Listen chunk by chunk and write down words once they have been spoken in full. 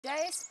Ya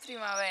es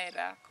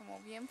primavera, como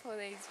bien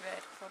podéis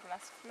ver por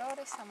las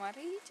flores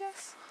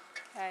amarillas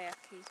que hay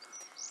aquí.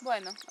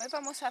 Bueno, hoy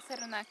vamos a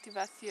hacer una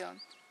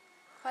activación.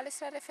 ¿Cuál es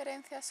la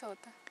referencia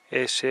SOTA?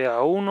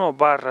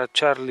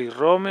 SA1/Charlie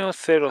Romeo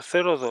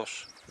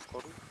 002.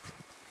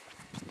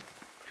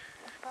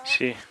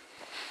 Sí.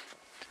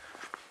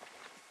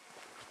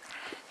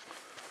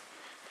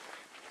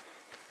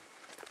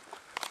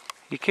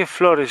 Y qué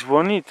flores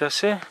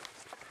bonitas, ¿eh?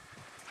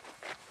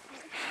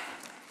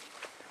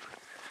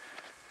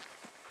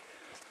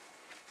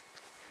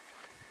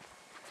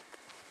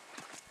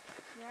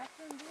 Y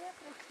hace un día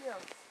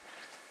precioso.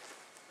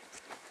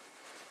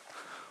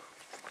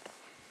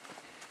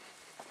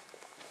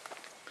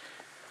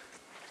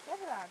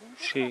 Qué raro,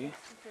 Sí.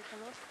 con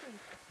los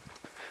picos.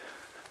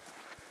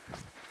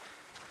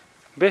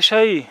 ¿Ves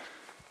ahí?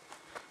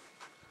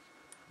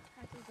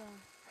 Aquí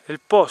donde. El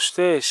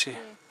poste ese. Sí,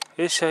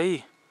 Es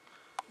ahí.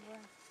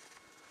 bueno.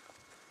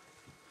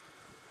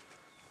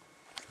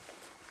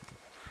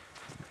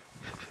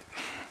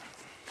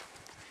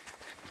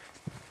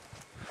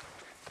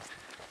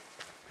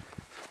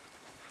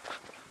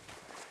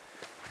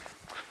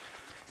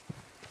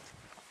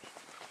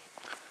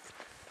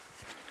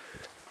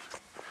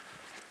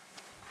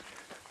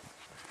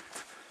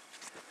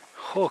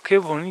 ¡Oh, qué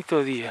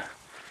bonito día!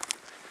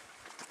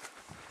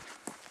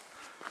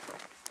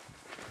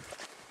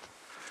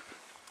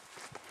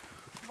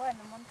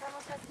 Bueno,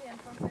 montamos aquí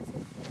entonces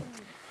el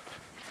picnic.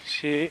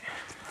 Sí,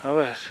 a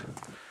ver.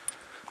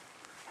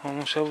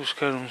 Vamos a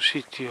buscar un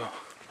sitio.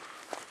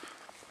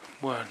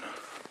 Bueno,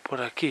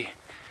 por aquí.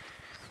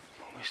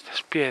 Con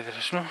estas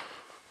piedras, ¿no?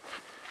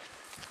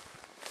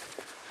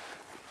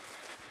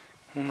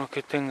 Uno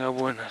que tenga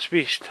buenas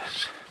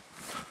vistas.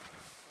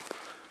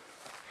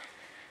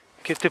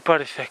 ¿Qué te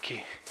parece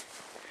aquí?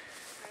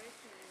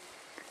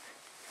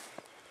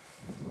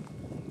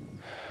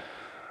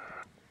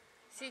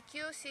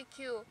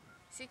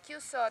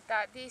 CQ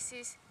SOTA, this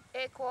is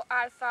Echo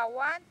Alpha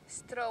 1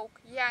 stroke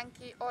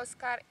Yankee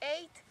Oscar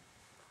 8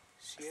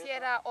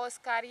 Sierra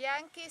Oscar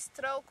Yankee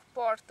stroke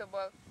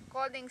portable.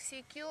 Calling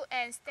CQ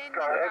and standing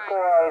by. Echo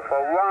Alpha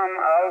 1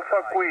 Alpha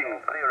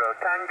Queen. Zero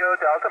Tango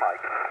Delta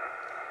Mike.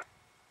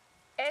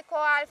 Echo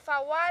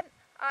Alpha 1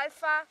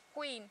 Alpha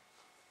Queen.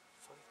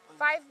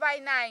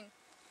 5x9.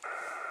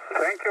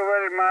 Thank you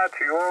very much.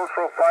 You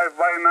also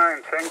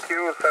 5x9. Thank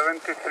you.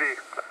 73.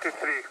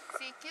 53.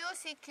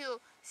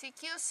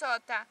 CQ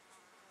SOTA.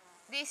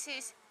 This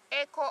is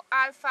Echo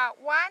Alpha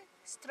 1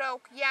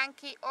 stroke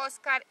Yankee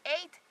Oscar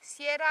 8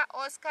 Sierra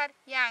Oscar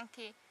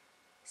Yankee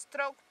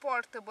stroke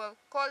portable.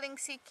 Calling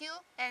CQ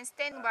and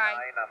stand by.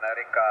 9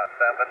 America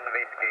 7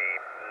 Whiskey.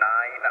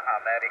 9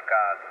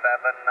 America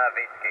 7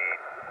 Whiskey.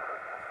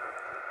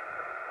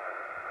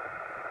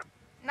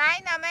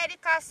 9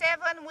 America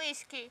 7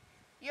 Whiskey.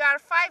 You are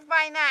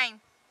 5x9.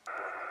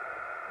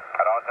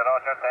 Roger,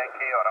 Roger, thank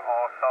you. You're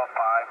also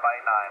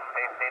 5x9.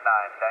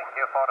 59. Thank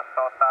you for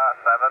SOTA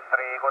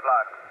 73. Good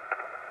luck.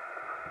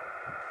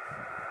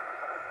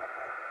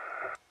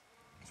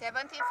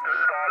 73.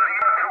 Delta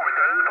Lima 2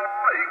 Delta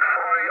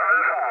X-ray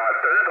Alpha.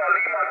 Delta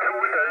Lima 2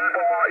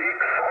 Delta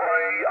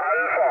X-ray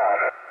Alpha.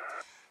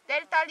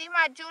 Delta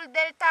Lima Jules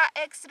Delta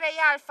X-ray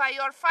Alpha.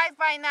 You're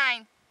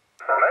 5x9.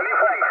 Many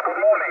thanks. Good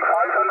morning.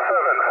 5 and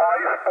 7.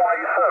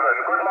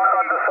 5x7. Good luck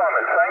on the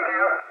summit. Thank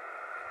you.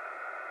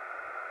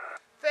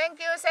 Thank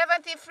you,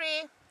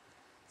 73.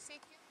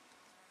 CQ.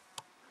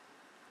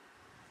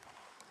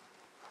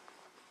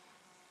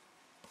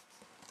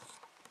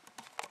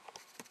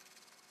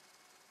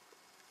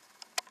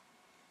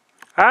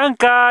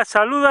 Anka,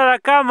 saluda a la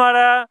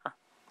cámara.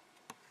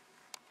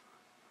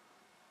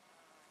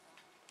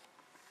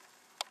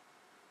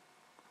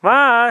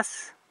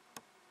 Más.